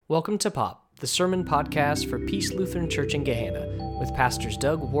Welcome to Pop, the sermon podcast for Peace Lutheran Church in Gahanna, with pastors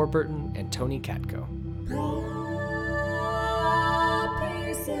Doug Warburton and Tony Katko.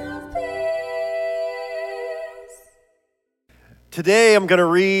 Today I'm going to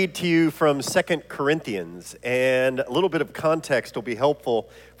read to you from 2 Corinthians, and a little bit of context will be helpful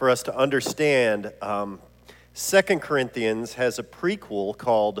for us to understand. 2 Corinthians has a prequel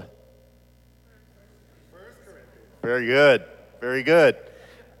called... Very good, very good.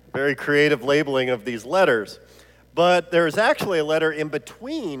 Very creative labeling of these letters. But there's actually a letter in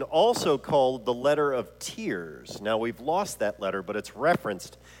between also called the letter of tears. Now we've lost that letter, but it's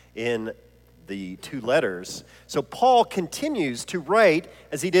referenced in the two letters. So Paul continues to write,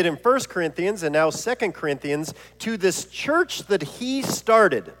 as he did in 1 Corinthians and now 2 Corinthians, to this church that he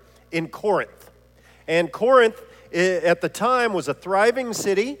started in Corinth. And Corinth at the time was a thriving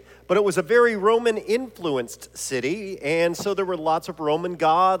city, but it was a very Roman-influenced city, and so there were lots of Roman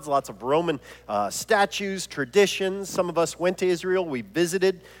gods, lots of Roman statues, traditions. Some of us went to Israel. We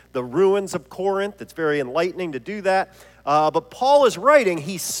visited the ruins of Corinth. It's very enlightening to do that. But Paul is writing.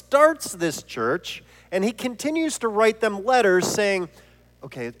 He starts this church, and he continues to write them letters saying,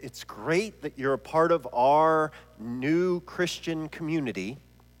 okay, it's great that you're a part of our new Christian community,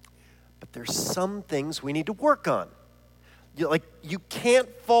 but there's some things we need to work on. You can't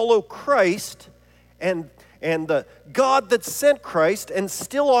follow Christ and the God that sent Christ and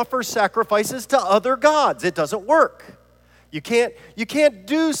still offer sacrifices to other gods. It doesn't work. You can't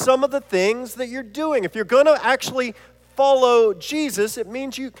do some of the things that you're doing. If you're going to actually follow Jesus, it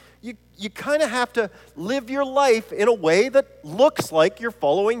means you kind of have to live your life in a way that looks like you're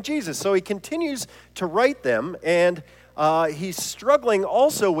following Jesus. So he continues to write them, and he's struggling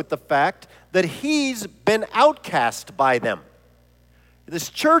also with the fact that he's been outcast by them. This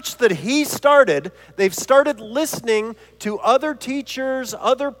church that he started, they've started listening to other teachers,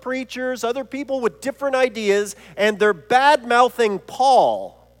 other preachers, other people with different ideas, and they're bad-mouthing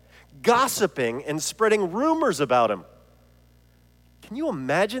Paul, gossiping and spreading rumors about him. Can you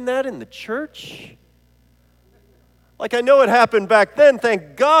imagine that in the church? I know it happened back then.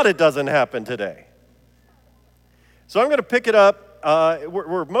 Thank God it doesn't happen today. So I'm going to pick it up.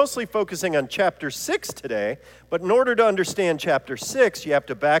 We're mostly focusing on chapter 6 today, but in order to understand chapter 6, you have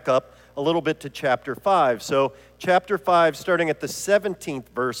to back up a little bit to chapter 5. So chapter 5, starting at the 17th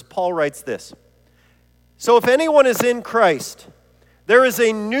verse, Paul writes this. So if anyone is in Christ, there is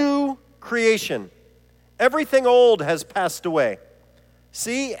a new creation. Everything old has passed away.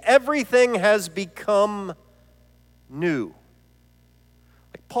 See, everything has become new.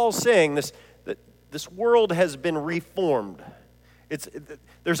 Like Paul's saying, this world has been reformed.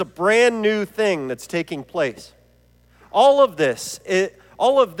 There's a brand new thing that's taking place. All of this is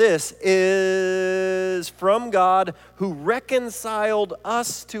from God, who reconciled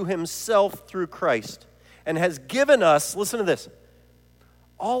us to himself through Christ and has given us, listen to this,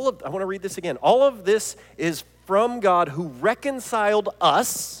 I want to read this again. All of this is from God, who reconciled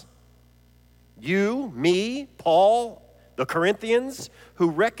us, you, me, Paul, the Corinthians, who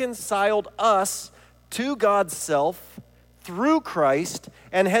reconciled us to God's self through Christ,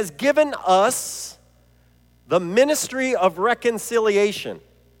 and has given us the ministry of reconciliation.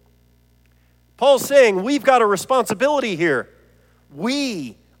 Paul's saying we've got a responsibility here.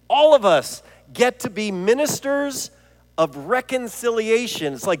 We, all of us, get to be ministers of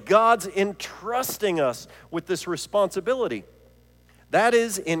reconciliation. It's like God's entrusting us with this responsibility. That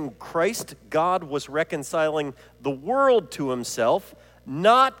is, in Christ, God was reconciling the world to himself,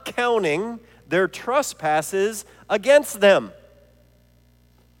 not counting their trespasses against them.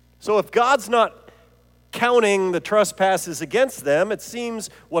 So if God's not counting the trespasses against them, it seems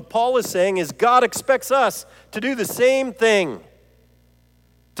what Paul is saying is God expects us to do the same thing.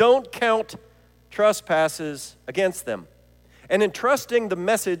 Don't count trespasses against them. And entrusting the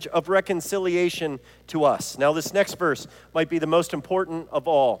message of reconciliation to us. Now this next verse might be the most important of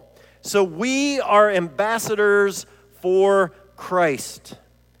all. So we are ambassadors for Christ.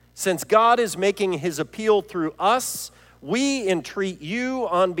 Since God is making his appeal through us, we entreat you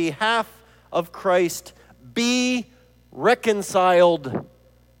on behalf of Christ, be reconciled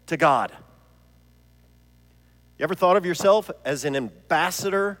to God. You ever thought of yourself as an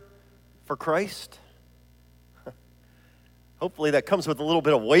ambassador for Christ? Hopefully that comes with a little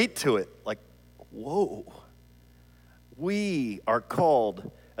bit of weight to it. Like, whoa. We are called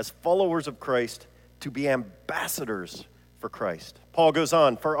as followers of Christ to be ambassadors for Christ. Paul goes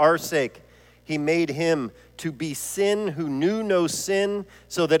on, for our sake, he made him to be sin who knew no sin,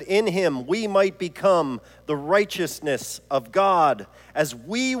 so that in him we might become the righteousness of God. As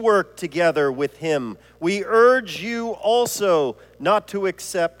we work together with him, we urge you also not to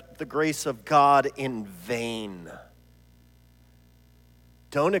accept the grace of God in vain.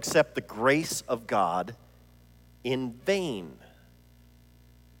 Don't accept the grace of God in vain.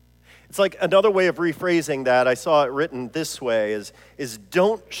 It's like another way of rephrasing that, I saw it written this way, is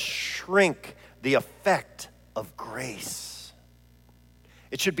don't shrink the effect of grace.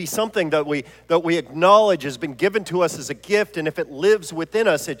 It should be something that we acknowledge has been given to us as a gift, and if it lives within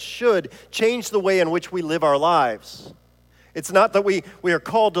us, it should change the way in which we live our lives. It's not that we are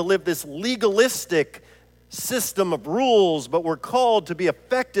called to live this legalistic system of rules, but we're called to be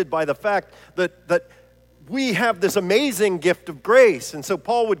affected by the fact that we have this amazing gift of grace. And so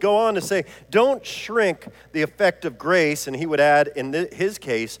Paul would go on to say, don't shrink the effect of grace, and he would add, in his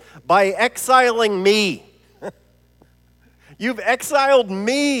case, by exiling me. You've exiled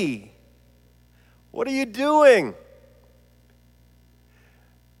me. What are you doing?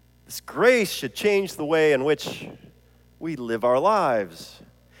 This grace should change the way in which we live our lives.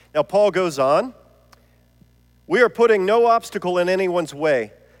 Now, Paul goes on, we are putting no obstacle in anyone's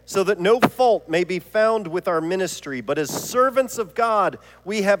way, so that no fault may be found with our ministry. But as servants of God,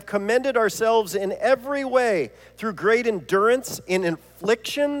 we have commended ourselves in every way through great endurance in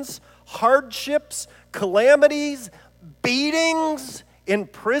afflictions, hardships, calamities, beatings,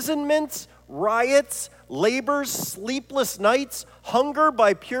 imprisonments, riots, labors, sleepless nights, hunger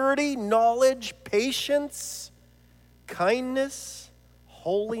by purity, knowledge, patience, kindness,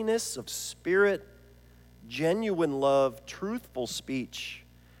 holiness of spirit, genuine love, truthful speech,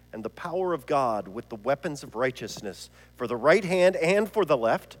 and the power of God with the weapons of righteousness for the right hand and for the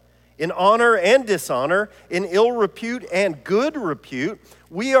left, in honor and dishonor, in ill repute and good repute.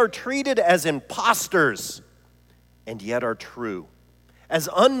 We are treated as impostors and yet are true, as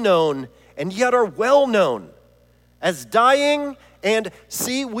unknown and yet are well known, as dying and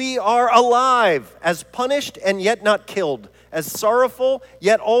see we are alive, as punished and yet not killed, as sorrowful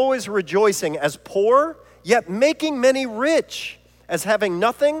yet always rejoicing, as poor yet making many rich, as having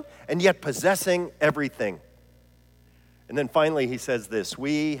nothing and yet possessing everything. And then finally he says this,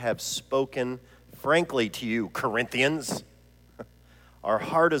 we have spoken frankly to you, Corinthians. Our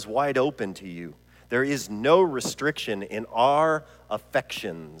heart is wide open to you. There is no restriction in our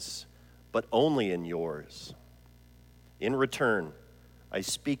affections, but only in yours. In return, I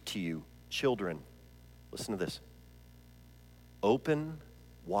speak to you, children. Listen to this. Open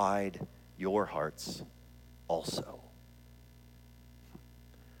wide your hearts also.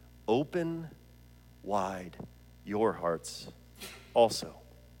 Open wide your hearts also.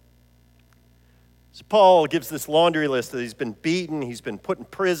 So Paul gives this laundry list that he's been beaten, he's been put in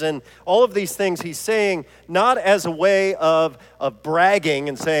prison, all of these things he's saying not as a way of bragging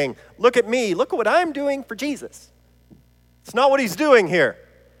and saying, look at me, look at what I'm doing for Jesus. It's not what he's doing here.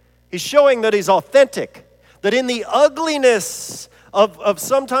 He's showing that he's authentic, that in the ugliness of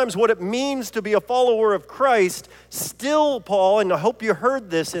sometimes what it means to be a follower of Christ, still Paul, and I hope you heard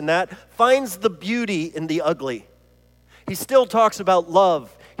this in that, finds the beauty in the ugly. He still talks about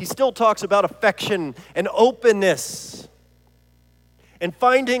love. He still talks about affection and openness and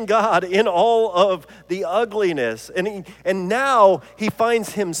finding God in all of the ugliness. And now he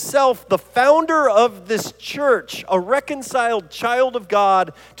finds himself the founder of this church, a reconciled child of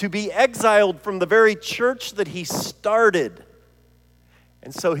God, to be exiled from the very church that he started.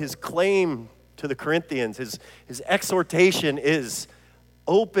 And so his claim to the Corinthians, his exhortation is,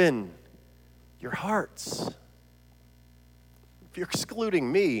 open your hearts. If you're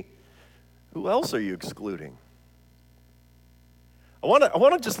excluding me, who else are you excluding? I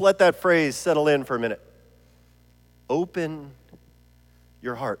want to just let that phrase settle in for a minute. Open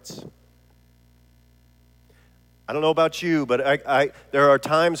your hearts. I don't know about you, but there are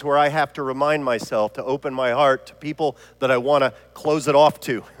times where I have to remind myself to open my heart to people that I want to close it off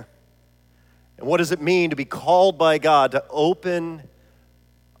to. And what does it mean to be called by God to open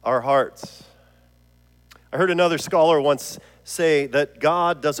our hearts? I heard another scholar once say that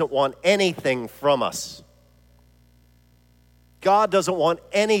God doesn't want anything from us. God doesn't want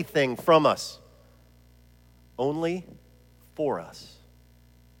anything from us, only for us.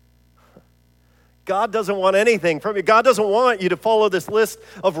 God doesn't want anything from you. God doesn't want you to follow this list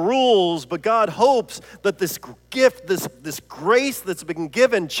of rules, but God hopes that this gift, this grace that's been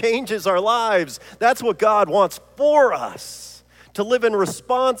given changes our lives. That's what God wants for us, to live in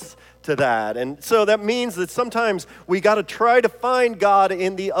response to that. And so that means that sometimes we got to try to find God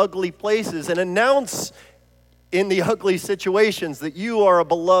in the ugly places and announce in the ugly situations that you are a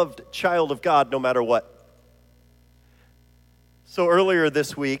beloved child of God no matter what. So earlier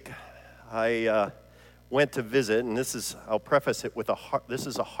this week, I went to visit, and I'll preface it with this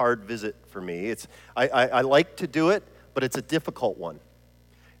is a hard visit for me. I like to do it, but it's a difficult one.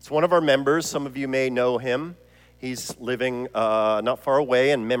 It's one of our members. Some of you may know him. He's living not far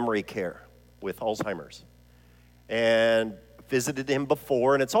away in memory care with Alzheimer's. And visited him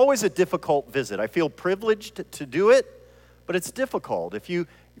before, and it's always a difficult visit. I feel privileged to do it, but it's difficult. If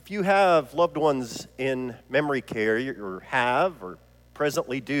you have loved ones in memory care, or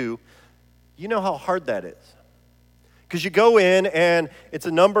presently do, you know how hard that is. Because you go in, and it's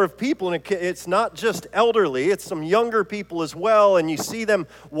a number of people, and it's not just elderly, it's some younger people as well, and you see them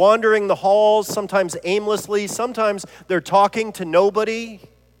wandering the halls, sometimes aimlessly, sometimes they're talking to nobody,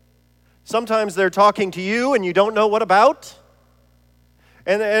 sometimes they're talking to you, and you don't know what about.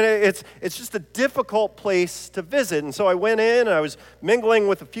 And it's just a difficult place to visit. And so I went in, and I was mingling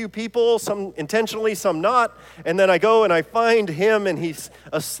with a few people, some intentionally, some not. And then I go and I find him, and he's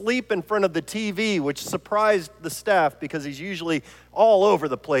asleep in front of the TV, which surprised the staff because he's usually all over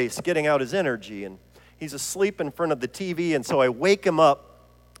the place getting out his energy. And he's asleep in front of the TV, and so I wake him up,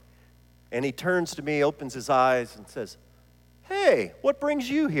 and he turns to me, opens his eyes, and says, "Hey, what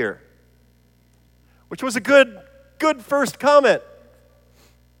brings you here?" Which was a good first comment.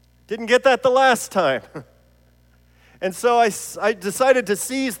 Didn't get that the last time. And so I decided to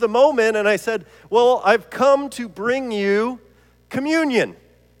seize the moment, and I said, "Well, I've come to bring you communion."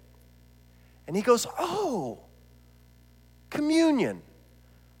 And he goes, "Oh, communion.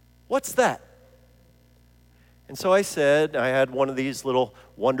 What's that?" And so I said, I had one of these little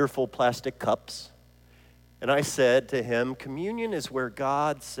wonderful plastic cups, and I said to him, "Communion is where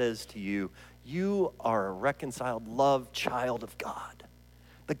God says to you, you are a reconciled, loved child of God.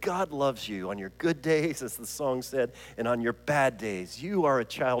 That God loves you on your good days," as the song said, "and on your bad days. You are a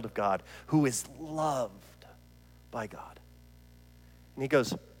child of God who is loved by God." And he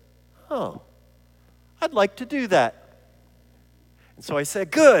goes, "Oh, I'd like to do that." And so I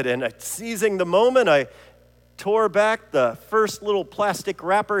said, "Good." And seizing the moment, I tore back the first little plastic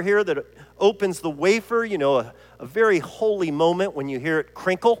wrapper here that opens the wafer, a very holy moment when you hear it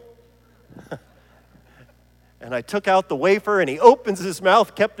crinkle. And I took out the wafer, and he opens his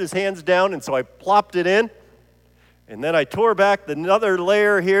mouth, kept his hands down, and so I plopped it in. And then I tore back another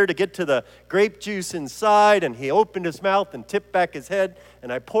layer here to get to the grape juice inside, and he opened his mouth and tipped back his head,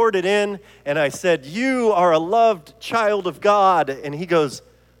 and I poured it in, and I said, "You are a loved child of God." And he goes,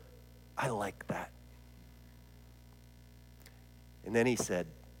 "I like that." And then he said,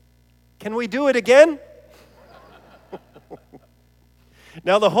 "Can we do it again?"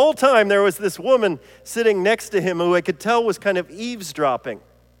 Now, the whole time, there was this woman sitting next to him who I could tell was kind of eavesdropping.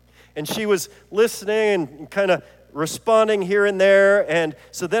 And she was listening and kind of responding here and there. And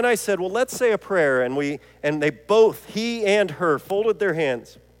so then I said, "Well, let's say a prayer." And they both, he and her, folded their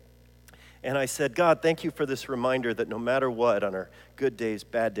hands. And I said, "God, thank you for this reminder that no matter what, on our good days,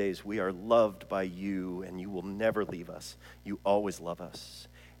 bad days, we are loved by you, and you will never leave us. You always love us."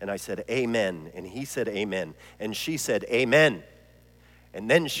 And I said, "Amen." And he said, "Amen." And she said, "Amen." And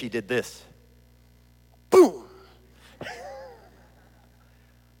then she did this. Boom!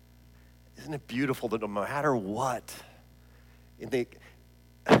 Isn't it beautiful that no matter what,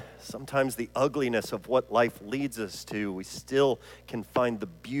 sometimes the ugliness of what life leads us to, we still can find the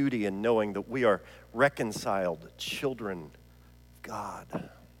beauty in knowing that we are reconciled children of God.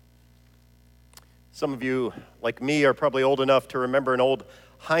 Some of you, like me, are probably old enough to remember an old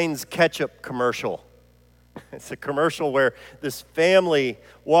Heinz ketchup commercial. It's a commercial where this family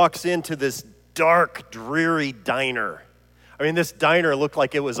walks into this dark, dreary diner. I mean, this diner looked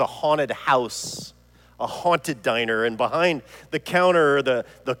like it was a haunted house, a haunted diner. And behind the counter,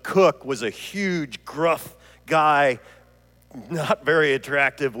 the cook was a huge, gruff guy, not very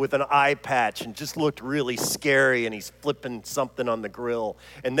attractive, with an eye patch, and just looked really scary, and he's flipping something on the grill.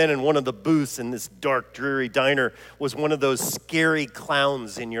 And then in one of the booths in this dark, dreary diner was one of those scary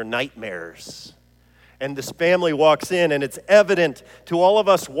clowns in your nightmares. And this family walks in, and it's evident to all of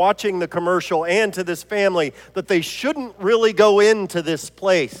us watching the commercial and to this family that they shouldn't really go into this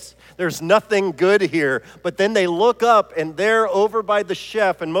place. There's nothing good here. But then they look up, and there over by the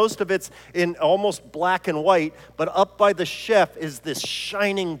chef, and most of it's in almost black and white, but up by the chef is this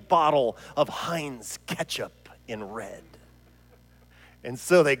shining bottle of Heinz ketchup in red. And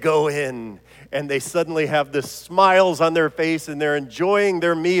so they go in, and they suddenly have the smiles on their face, and they're enjoying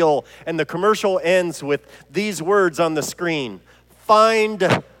their meal. And the commercial ends with these words on the screen: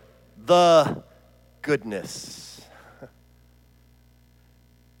 "Find the goodness."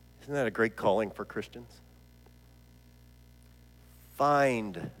 Isn't that a great calling for Christians?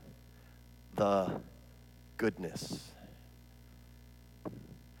 Find the goodness.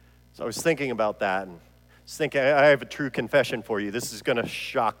 So I was thinking about that, and I have a true confession for you. This is going to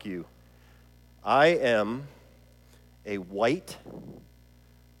shock you. I am a white,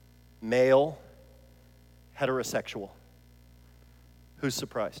 male, heterosexual. Who's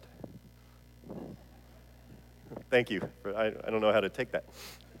surprised? Thank you. I don't know how to take that.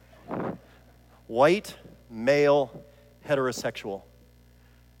 White, male, heterosexual.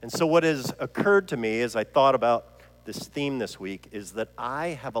 And so what has occurred to me as I thought about this theme this week is that I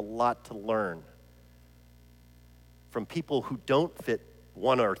have a lot to learn from people who don't fit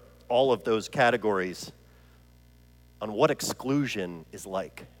one or all of those categories on what exclusion is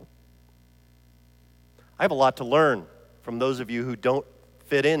like. I have a lot to learn from those of you who don't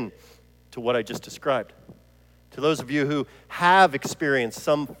fit in to what I just described. To those of you who have experienced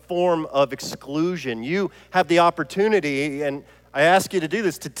some form of exclusion, you have the opportunity, and I ask you to do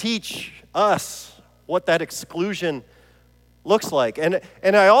this, to teach us what that exclusion looks like. And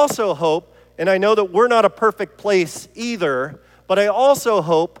I also hope, and I know that we're not a perfect place either, but I also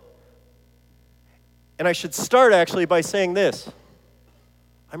hope, and I should start actually by saying this,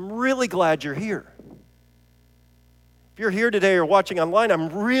 I'm really glad you're here. If you're here today or watching online, I'm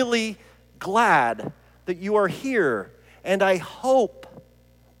really glad that you are here, and I hope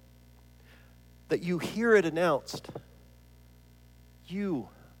that you hear it announced. You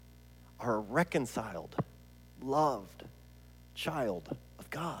are a reconciled, loved child of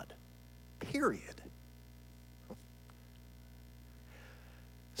God, period.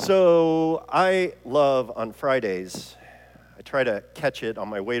 So I love on Fridays, I try to catch it on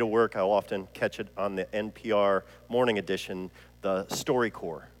my way to work. I'll often catch it on the NPR morning edition, the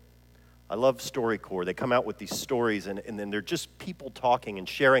StoryCorps. I love StoryCorps. They come out with these stories, and then they're just people talking and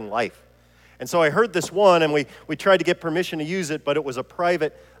sharing life. And so I heard this one, and we tried to get permission to use it, but it was a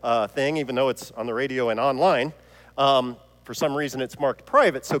private thing, even though it's on the radio and online. For some reason, it's marked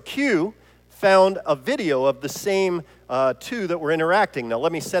private. So Q found a video of the same two that were interacting. Now,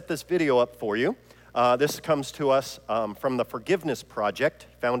 let me set this video up for you. This comes to us from the Forgiveness Project,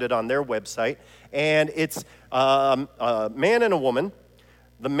 found it on their website. And it's a man and a woman.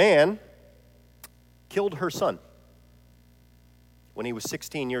 The man killed her son when he was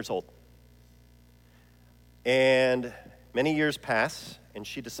 16 years old. And many years pass, and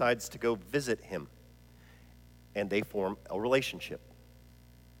she decides to go visit him. And they form a relationship.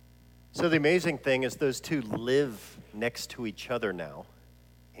 So the amazing thing is those two live next to each other now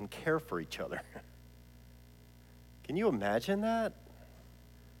and care for each other. Can you imagine that?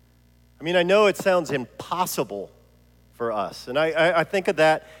 I mean, I know it sounds impossible for us. And I think of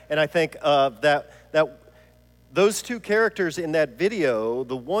that, and I think of that those two characters in that video,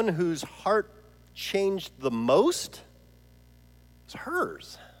 the one whose heart changed the most was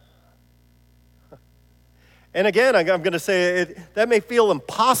hers. And again, I'm going to say that may feel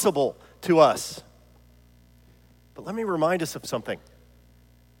impossible to us. But let me remind us of something.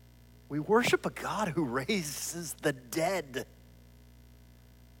 We worship a God who raises the dead.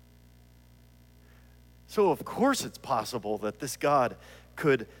 So of course it's possible that this God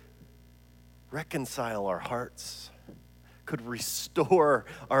could reconcile our hearts, could restore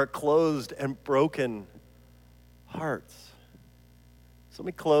our closed and broken hearts. So let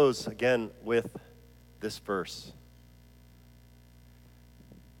me close again with this verse.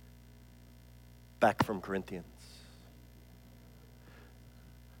 Back from Corinthians.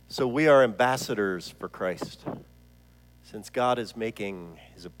 So we are ambassadors for Christ. Since God is making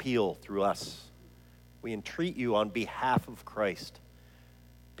his appeal through us, we entreat you on behalf of Christ,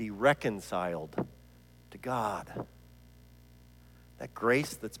 be reconciled to God. That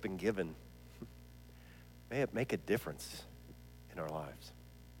grace that's been given, may it make a difference in our lives.